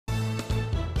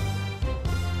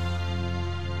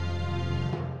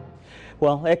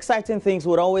Well, exciting things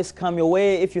would always come your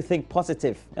way if you think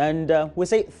positive. And we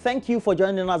say thank you for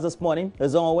joining us this morning.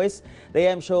 As always, the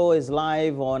AM Show is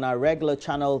live on our regular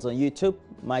channels on YouTube.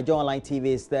 My Joy Online TV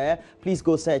is there. Please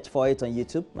go search for it on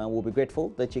YouTube, and we'll be grateful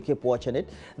that you keep watching it.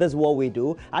 That's what we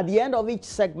do. At the end of each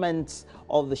segment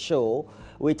of the show,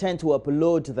 we tend to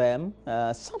upload them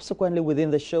subsequently within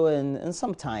the show, and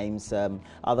sometimes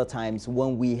other times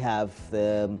when we have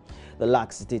the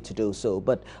laxity to do so.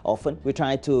 But often we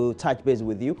try to touch base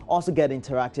with you, also get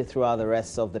interactive throughout the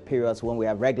rest of the periods when we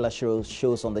have regular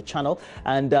shows on the channel.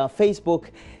 And Facebook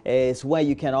is where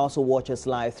you can also watch us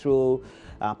live through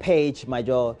our page, My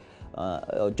Joy.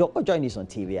 JoyNews on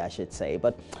TV, I should say.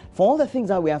 But for all the things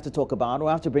that we have to talk about, we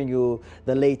have to bring you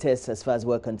the latest as far as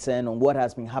we're concerned on what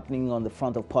has been happening on the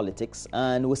front of politics.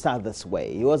 And we'll start this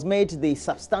way. He was made the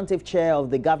substantive chair of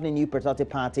the governing New Patriotic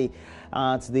Party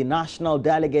at the National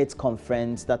Delegates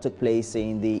Conference that took place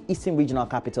in the Eastern Regional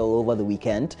Capital over the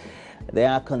weekend.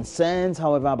 There are concerns,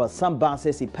 however, about some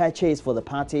buses he purchased for the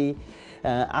party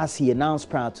as he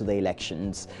announced prior to the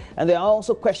elections. And there are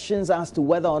also questions as to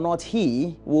whether or not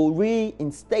he will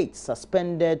reinstate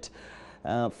suspended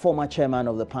former chairman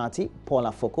of the party, Paul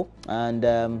Afoko, and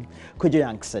Kojo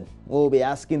Yankson. We'll be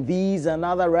asking these and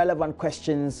other relevant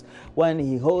questions when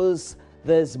he hosts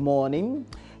this morning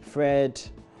Fred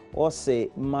Ose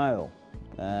Mayo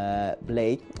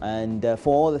Blake. And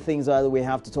for all the things that we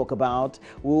have to talk about,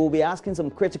 we will be asking some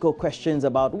critical questions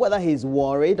about whether he's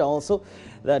worried also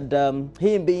that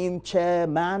him being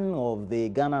chairman of the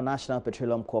Ghana National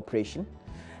Petroleum Corporation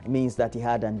means that he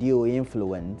had undue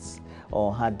influence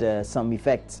or had some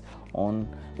effects on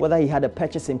whether he had a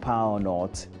purchasing power or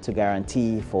not to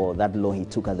guarantee for that loan he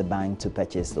took at the bank to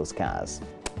purchase those cars.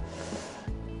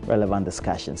 Relevant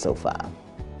discussion so far.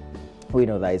 We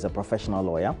know that he's a professional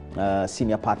lawyer,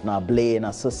 senior partner, Blaine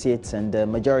Associates, and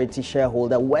majority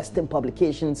shareholder, Western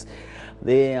Publications.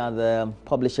 They are the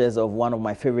publishers of one of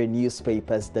my favorite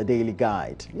newspapers, The Daily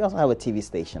Guide. You also have a TV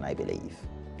station, I believe,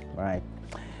 right?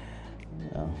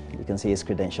 You can see his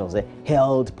credentials there.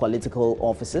 Held political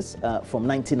offices from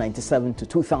 1997 to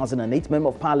 2008, Member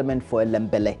of Parliament for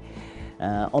Elembele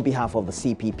on behalf of the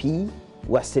CPP,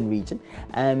 Western region,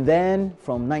 and then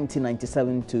from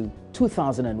 1997 to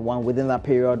 2001, within that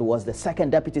period, was the second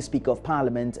Deputy Speaker of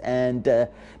Parliament, and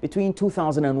between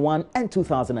 2001 and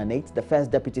 2008, the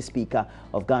first Deputy Speaker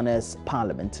of Ghana's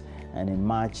Parliament. And in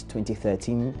March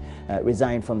 2013,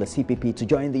 resigned from the CPP to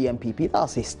join the MPP. That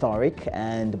was historic,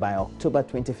 and by October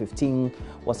 2015,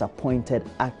 was appointed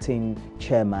acting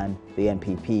chairman, the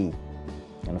MPP.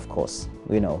 And of course,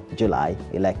 we know July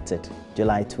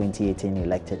 2018,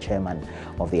 elected chairman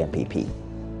of the MPP.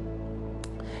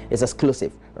 It's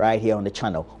exclusive right here on the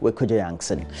channel with Kojo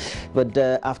Yankson. But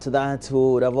after that, we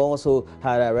would have also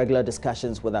had regular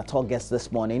discussions with our talk guest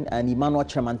this morning. And Emmanuel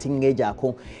Tremantinge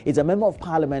Jako is a member of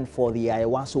parliament for the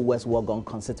Ayawaso West Wuogon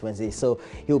constituency. So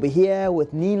he'll be here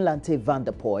with Nilante van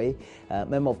der Poy,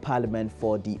 member of parliament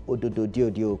for the Ododo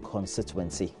Diodio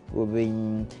constituency. We've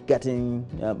been getting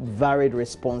varied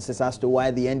responses as to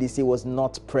why the NDC was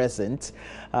not present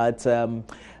at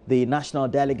the National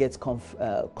Delegates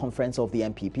Conference of the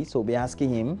MPP. So we'll be asking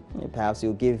him, perhaps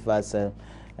he'll give us a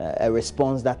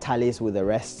response that tallies with the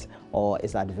rest, or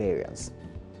is at variance.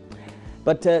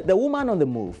 But the woman on the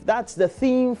move, that's the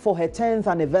theme for her 10th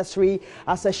anniversary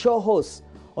as a show host.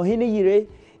 Ohene Yire,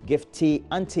 Gifty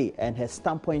Auntie, and her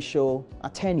Standpoint show are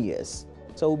 10 years.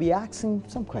 So we'll be asking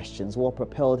some questions. What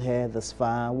propelled her this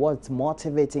far? What's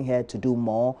motivating her to do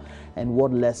more? And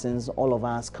what lessons all of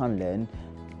us can learn,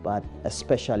 but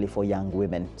especially for young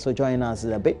women. So join us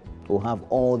in a bit. We'll have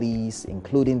all these,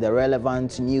 including the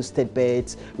relevant news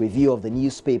tidbits, review of the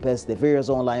newspapers, the various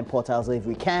online portals if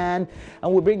we can,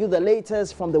 and we'll bring you the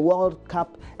latest from the World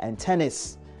Cup and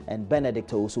tennis. And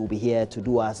Benedict also will be here to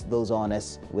do us those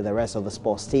honors with the rest of the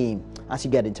sports team. As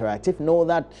you get interactive, know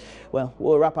that, well,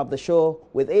 we'll wrap up the show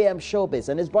with AM Showbiz,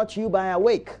 and it's brought to you by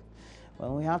Awake.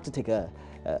 Well, we have to take a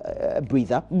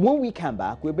breather. When we come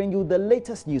back, we'll bring you the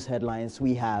latest news headlines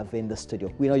we have in the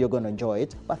studio. We know you're going to enjoy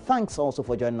it, but thanks also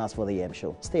for joining us for the AM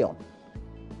show. Stay on.